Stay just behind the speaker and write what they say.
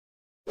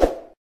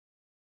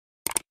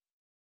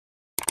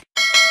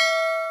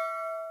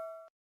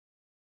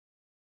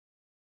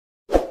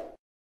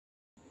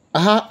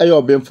Aha,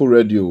 ayo benful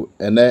radio,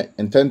 ene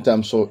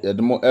intentem so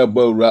yedemo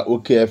eba ura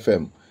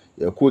OKFM.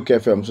 Yeko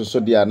OKFM so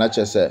dia na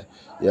chese.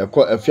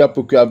 Yeko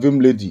afiapokua vim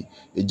lady.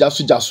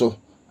 Jaso.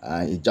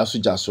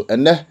 Jaso.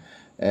 Ene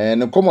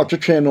ne komo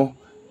twetwen no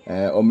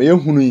o me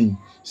ehunu yi.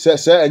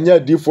 Se enya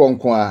difo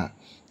nko a.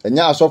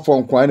 Enya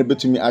asofo nko a na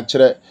betumi a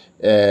kire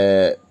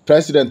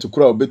president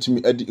kura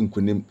obetumi adi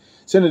nkunim.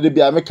 Se ne de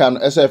bia meka no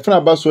ese fina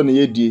baso ne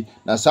yedie.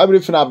 Na sabri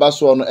fina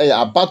baso no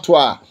abato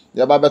a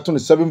yaba beto no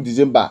 7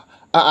 December.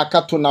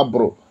 Akato na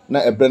bro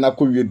na ebre na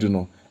ko wiedu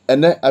no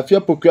ene afia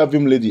pokua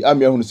vim lady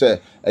amia hunu se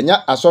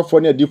enya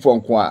asofo ne adifo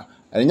nko a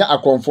enya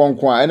akonfo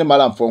nko a ene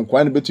malamfo nko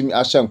a ne betumi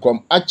ahye nkom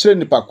akire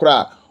nipa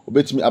kora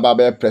obetumi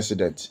ababa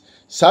president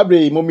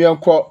sabre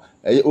momienko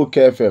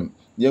OKFM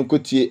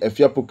yenkotie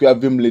afia pokua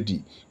vim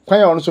lady kwan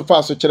ya ono so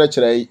fa so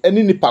kire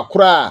ene nipa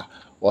kora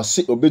o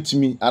se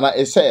obetumi ana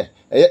ese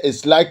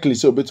is likely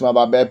se obetumi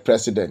ababa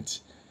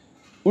president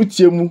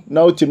utiemu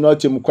na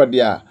utiemu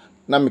kwade a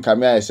na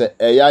mikamia ese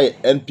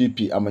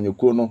NPP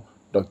amanyekuo no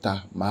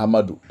Dr.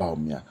 Mahamadu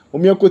Bawumia.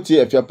 Omiekoti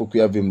efia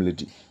pokua vim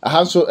lady.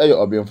 Ahanso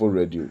obienfo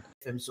radio.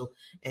 So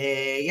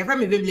you from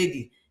vim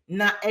lady.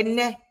 Na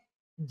ene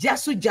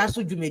jasu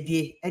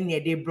jumedie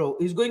ene dey bro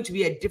is going to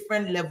be a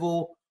different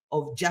level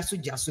of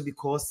jasu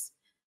because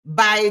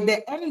by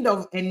the end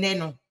of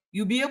eneno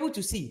you'll be able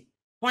to see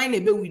when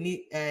we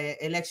need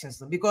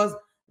elections because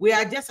we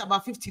are just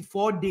about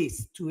 54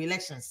 days to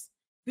elections.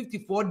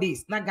 54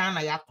 days na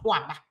Ghana ya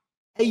kwaba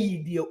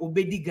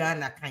obedi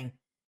Ghana kind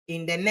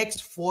in the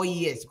next 4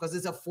 years because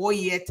it's a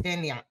 4-year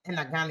tenure in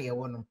a Ghana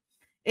one.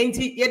 And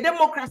your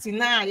democracy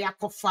now ya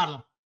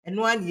kofano and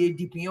one year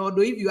deep.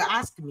 Although if you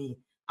ask me,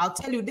 I'll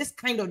tell you this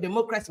kind of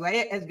democracy,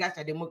 why is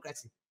a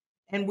democracy,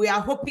 and we are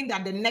hoping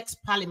that the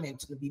next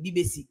parliament will be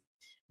BBC.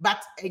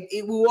 But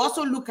we will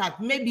also look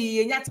at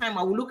maybe in that time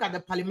I will look at the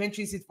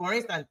parliamentary seat. For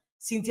instance,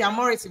 Cynthia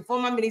Morrison,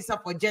 former minister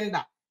for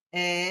gender,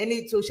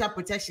 any social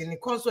protection, the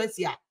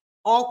constituency.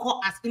 All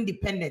court as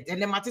independent,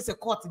 and then matters a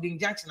court the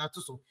injunction at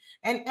so.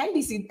 And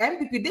NDC,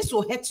 MPP, this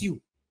will hurt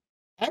you.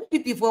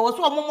 MPP for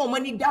also more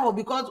money down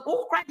because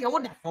cry your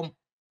order from.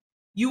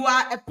 You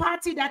are a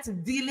party that's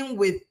dealing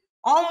with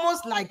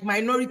almost like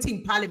minority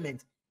in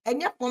parliament.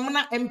 And yet,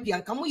 Pomona MP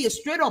and come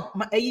straight up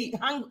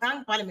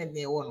hang parliament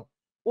near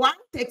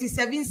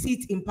 137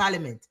 seats in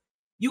parliament.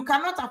 You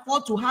cannot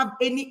afford to have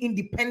any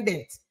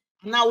independent.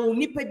 Now,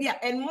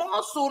 and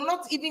more so,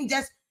 not even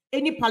just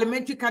any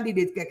parliamentary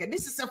candidate.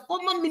 This is a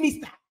former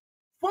minister.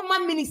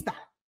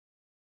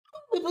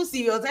 People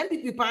see your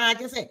MPP. I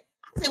say,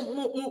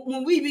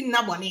 we be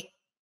naboni.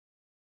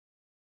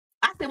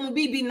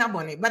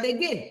 But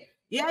again,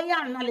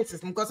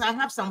 analysis because I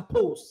have some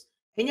polls.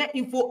 And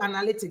info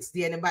analytics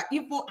there, but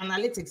info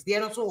analytics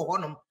there also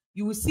honor.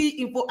 You will see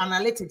info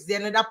analytics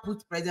there that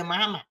puts President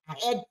Mahama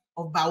ahead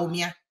of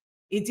Bawumia.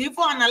 It's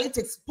info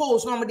analytics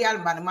polls from the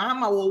Alabama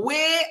Mahama were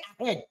way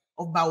ahead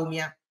of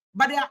Bawumia.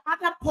 But there are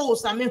other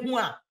polls I mean who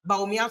are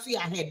Bawumia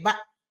ahead. But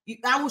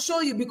I will show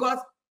you because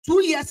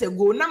 2 years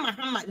ago, na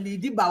Mahama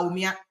lead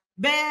Bawumia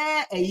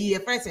bear a year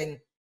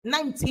present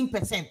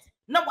 19%.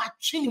 Now what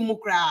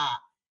Chinimukra.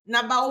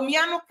 Now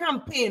Bawumia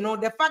campaign or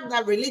the fact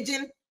that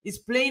religion is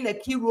playing a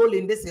key role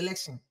in this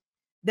election.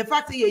 The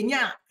fact that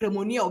Yenya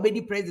Cremonia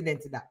obedi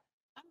president that.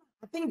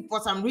 I think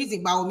for some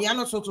reason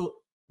Bawumia so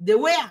the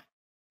way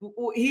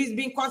he's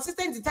been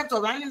consistent in terms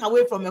of running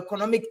away from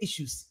economic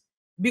issues.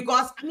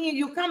 Because I mean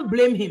you can't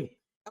blame him.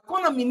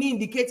 Economy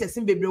indicators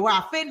in baby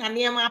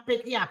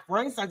for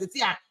instance,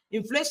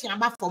 inflation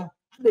about from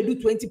they do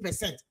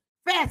 20%.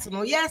 First,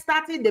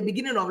 starting the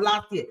beginning of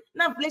last year.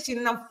 Now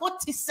inflation now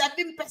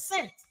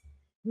 47%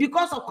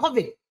 because of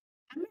COVID.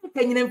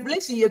 American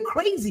inflation, you're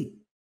crazy.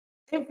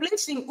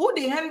 Inflation, oh,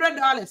 the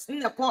 $100 in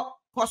the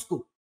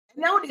Costco. And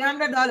now the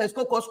 $100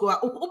 go Costco.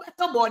 Oh,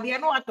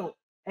 no,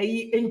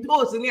 in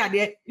those near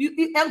there,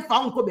 you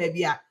found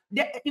baby.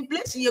 The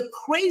inflation, you're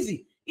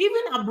crazy.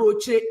 Even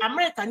abroad,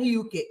 America and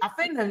UK, I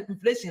find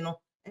inflation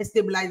is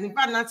stabilizing. In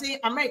fact, I say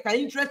America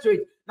interest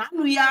rate, now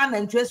we are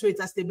interest rates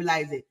are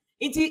stabilizing.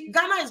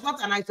 Ghana is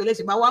not an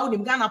isolation, but why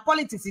would Ghana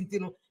politics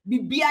be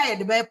BI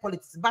the better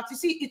politics? But you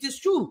see, it is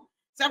true.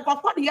 So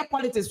the year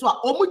politics,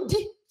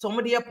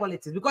 somebody year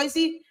politics. Because you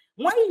see,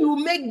 when you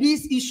make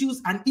these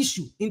issues an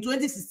issue in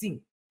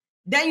 2016,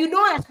 then you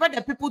don't expect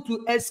the people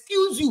to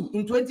excuse you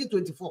in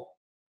 2024.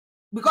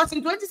 Because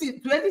in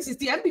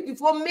 2016,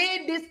 MPP4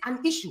 made this an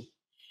issue.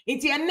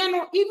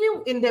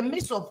 Even in the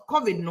midst of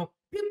COVID,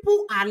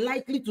 people are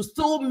likely to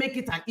still make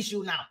it an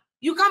issue now.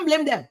 You can't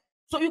blame them.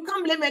 So you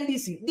can't blame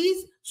NDC.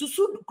 These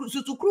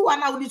Susu crew are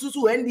now the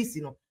Susu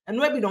NDC, and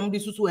maybe don't be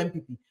Susu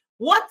MPP.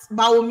 What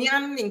Bawumia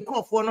and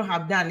Kofono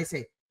have done is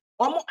say,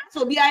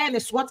 also be a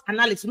SWOT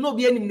analysis, no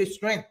be any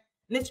strength.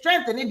 The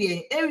strength and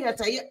the areas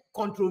are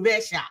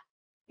controversial.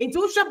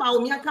 Into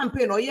Bawumia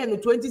campaign or year in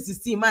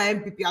 2016, my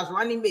MPP as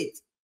running mate.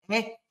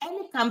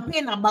 Any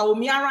campaign about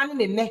Bawumia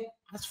running in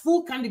as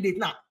full candidate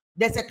now,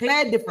 there's a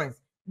clear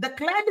difference. The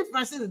clear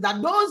difference is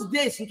that those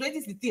days in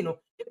 2016,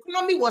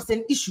 economy was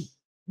an issue.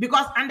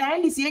 Because under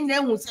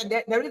NDC, who said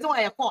that the reason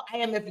why I call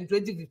IMF in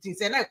 2015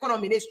 said the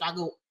economy they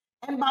struggle.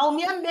 And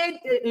Bawumia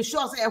made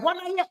sure say one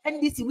year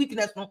NDC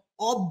weakness no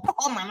or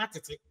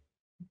manatete.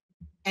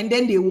 And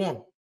then they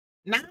won.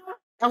 Now,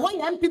 and one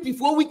MPP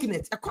for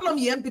weakness,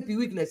 economy MPP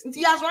weakness. And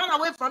he has run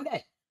away from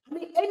there. I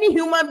mean, any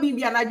human being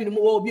be an argument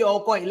will be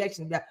all call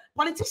election there.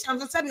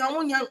 Politicians said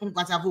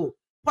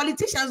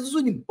politicians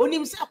only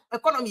himself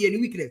economy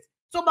and weakness.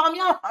 So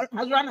Bawumia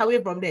has run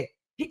away from there.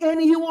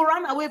 And he will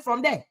run away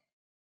from there.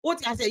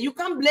 What I say, you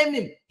can't blame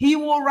him. He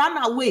will run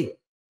away.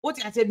 What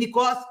I say,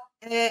 because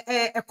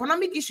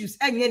economic issues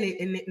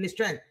in the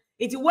strength.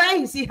 It's where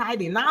is he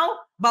hiding now?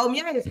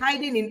 Bawumia is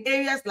hiding in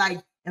areas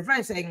like a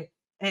friend saying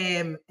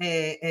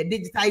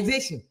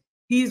digitization.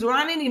 He's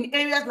running in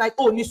areas like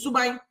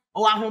Nisubai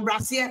or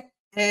Ahombrasia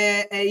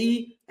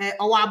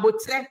or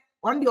Abotre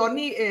on the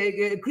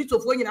only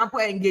Christopher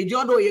engage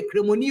or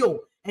Cremonio,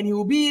 and he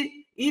will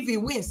be, if he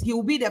wins, he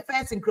will be the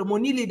first in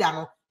Cremoni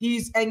leader.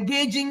 He's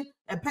engaging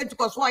a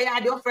Pentecost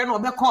wire, the friend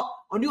of Beko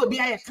or the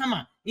Obia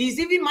Kama. He's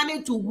even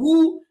managed to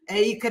woo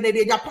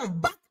Canada Japan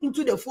back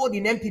into the fold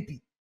in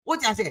MPP.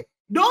 What I say,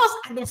 those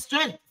are the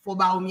strength for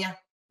Bawumia.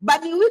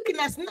 But the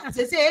weakness, as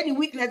I say, any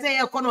weakness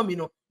in economy,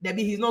 no,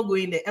 maybe he's not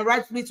going there, and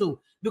rightfully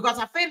so. Because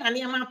I find an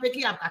man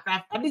picking up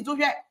at least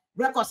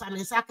records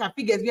and Saka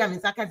figures via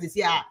Saka this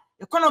year.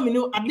 Economy,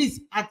 no, at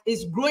least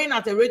is growing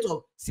at a rate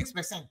of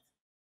 6%.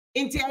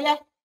 Interior,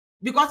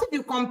 because if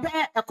you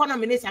compare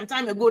economy some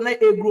time ago, now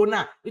it grew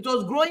now, it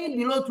was growing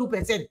below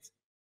 2%.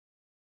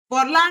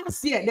 For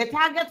last year, the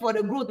target for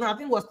the growth now I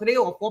think was 3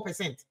 or 4%,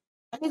 and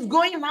it's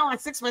going now at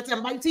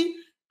 6%. But see,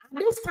 at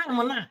this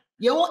time now,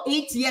 your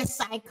 8-year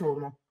cycle,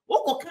 no.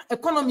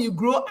 Economy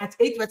grow at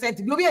 8%.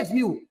 You'll be a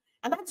view,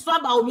 and that's why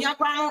Bawumia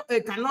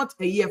cannot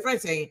a year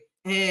friend say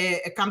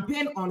a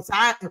campaign on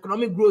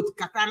economic growth.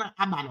 Kakrana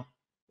Abano.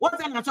 What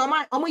time at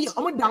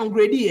all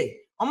downgrade here?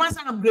 Almost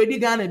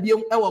upgrade Ghana be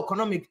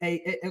economic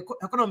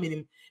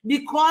economy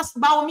because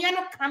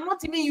Bawumia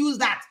cannot even use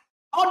that.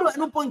 Although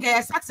no point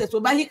get successful,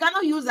 but he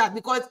cannot use that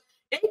because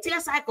 8-year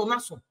cycle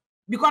naso.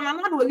 Because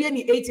another way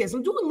any 8 years.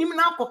 Do him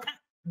now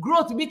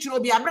growth be true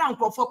be a brown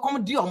for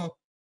come diom.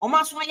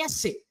 Almost one year.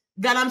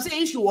 I'm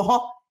saying issue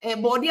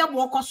body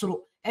walk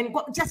and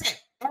just say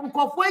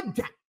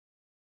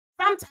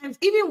sometimes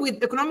even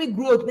with economic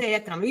growth there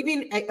can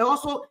even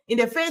also in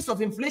the face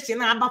of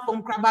inflation about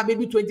from crab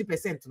maybe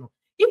 20%. No,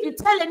 if you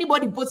tell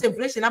anybody post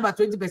inflation about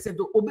 20%,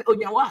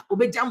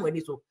 obey jam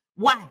when so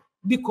why?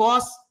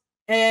 Because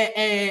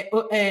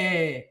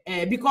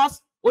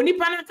only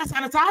panaka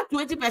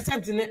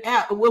 20% in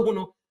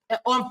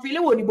on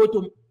feeling on the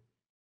bottom.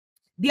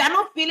 They are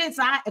not feeling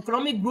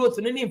economic growth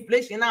and any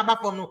inflation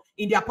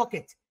in their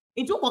pocket.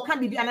 Into what can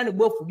be another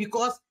both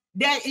because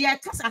there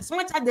as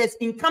much as there's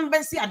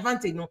incumbency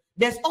advantage, no,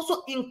 there's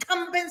also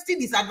incumbency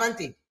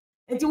disadvantage.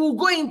 And you will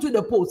go into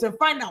the polls and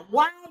find out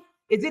why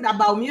is it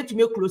about me to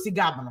make close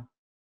governor.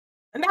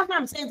 And that's what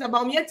I'm saying. It's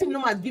about me to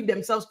must give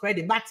themselves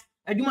credit. But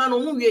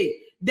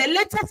the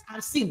latest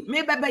I've seen,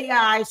 maybe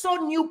I saw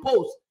new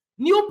posts.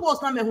 New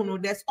posts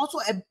there's also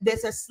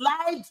there's a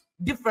slight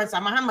difference.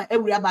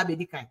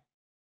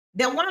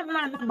 The one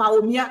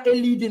Bawumia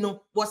leading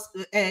was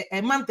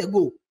a month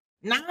ago.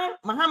 Now,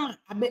 Mahama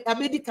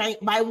Abedikai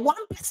by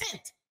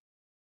 1%.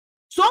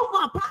 So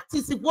far,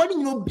 parties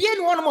supporting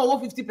being one more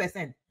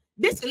 50%.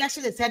 This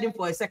election is heading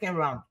for a second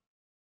round.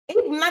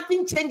 If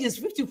nothing changes,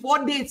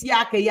 54 days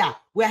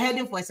we're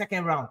heading for a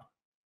second round.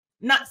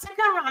 Now,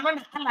 second round,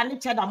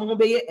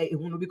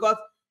 because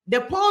the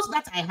polls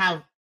that I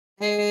have,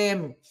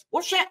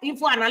 what share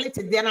info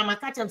analytics, then I'm a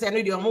catch and say,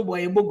 no,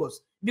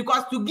 bogus.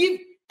 Because to give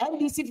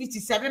NDC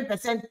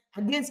 57%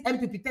 against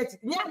MPP 30.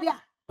 Yeah,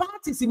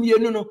 parties in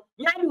no.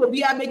 Nyadi will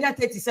be a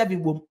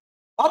 37 boom.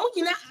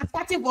 Omukina are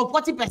starting from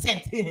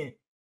 40%.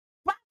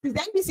 Parties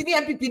NDC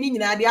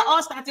MPP they are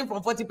all starting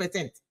from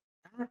 40%.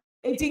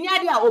 And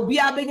Nyadi will be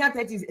a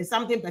 30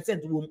 something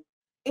percent boom.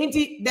 And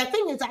the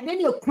thing is that then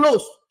you're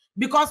close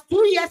because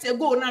 2 years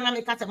ago, Nana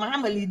Mekata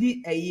Mahama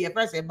Lidi a year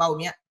president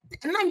Bawumia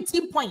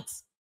 19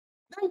 points,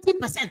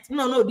 90%.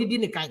 No,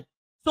 didn't kind.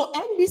 So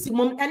NDC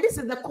and this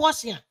is the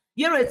caution.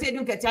 You're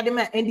saying get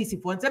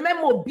NDC for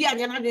memo be and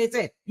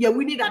say, yeah,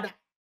 we need that.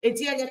 It's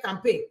a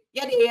campaign.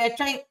 Yeah, they are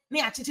trying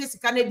near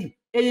Kennedy.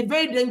 It's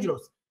very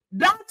dangerous.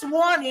 That's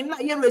one in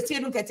you're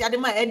saying get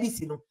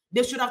NDC. No,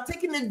 they should have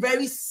taken it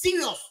very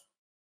serious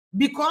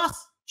because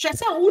she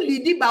said who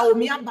lead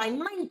Bawumia by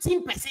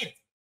 19%.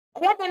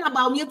 And then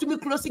about me to be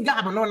close to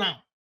government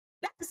now.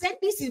 That is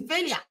NDC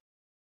failure.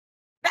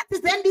 That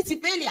is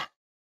NDC failure.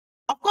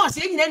 Of course,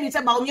 it's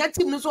about me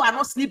team so are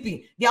not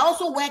sleeping. They are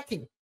also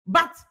working.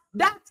 But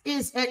that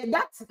is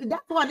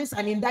that one is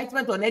an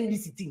indictment on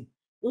NDC team.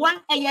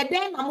 One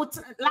then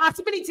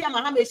last minute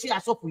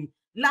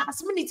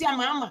last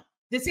minute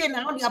they say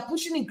now they are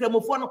pushing in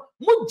Cremofono,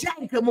 Muja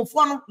in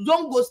Cremofono,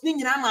 Zongos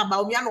Ninama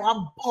Bawumia no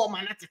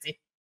manatete.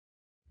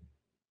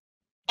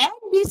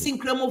 NDC in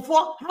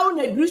Cremofono, how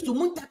they agrees to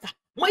Muntaka.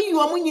 When you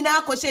are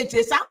Munina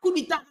Cosette,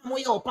 Sakudita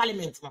Moya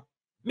parliament.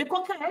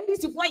 Mekoka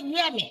NDC for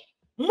year me.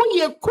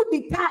 Moya could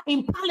be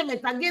in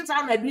parliament against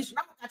our agrees.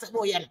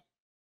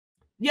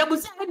 Yeah,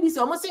 but say this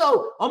almost say,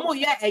 oh,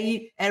 yeah,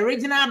 a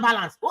regional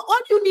balance.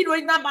 What do you need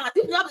regional balance?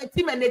 If you have a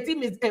team and the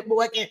team is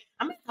working,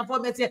 I mean,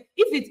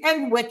 if it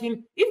ain't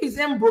working, if it's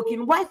ain't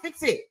broken, why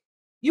fix it?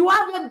 You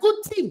have a good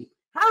team.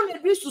 How they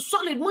reach to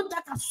solid, moon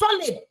that are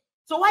solid.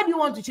 So why do you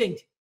want to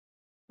change?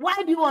 Why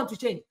do you want to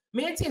change?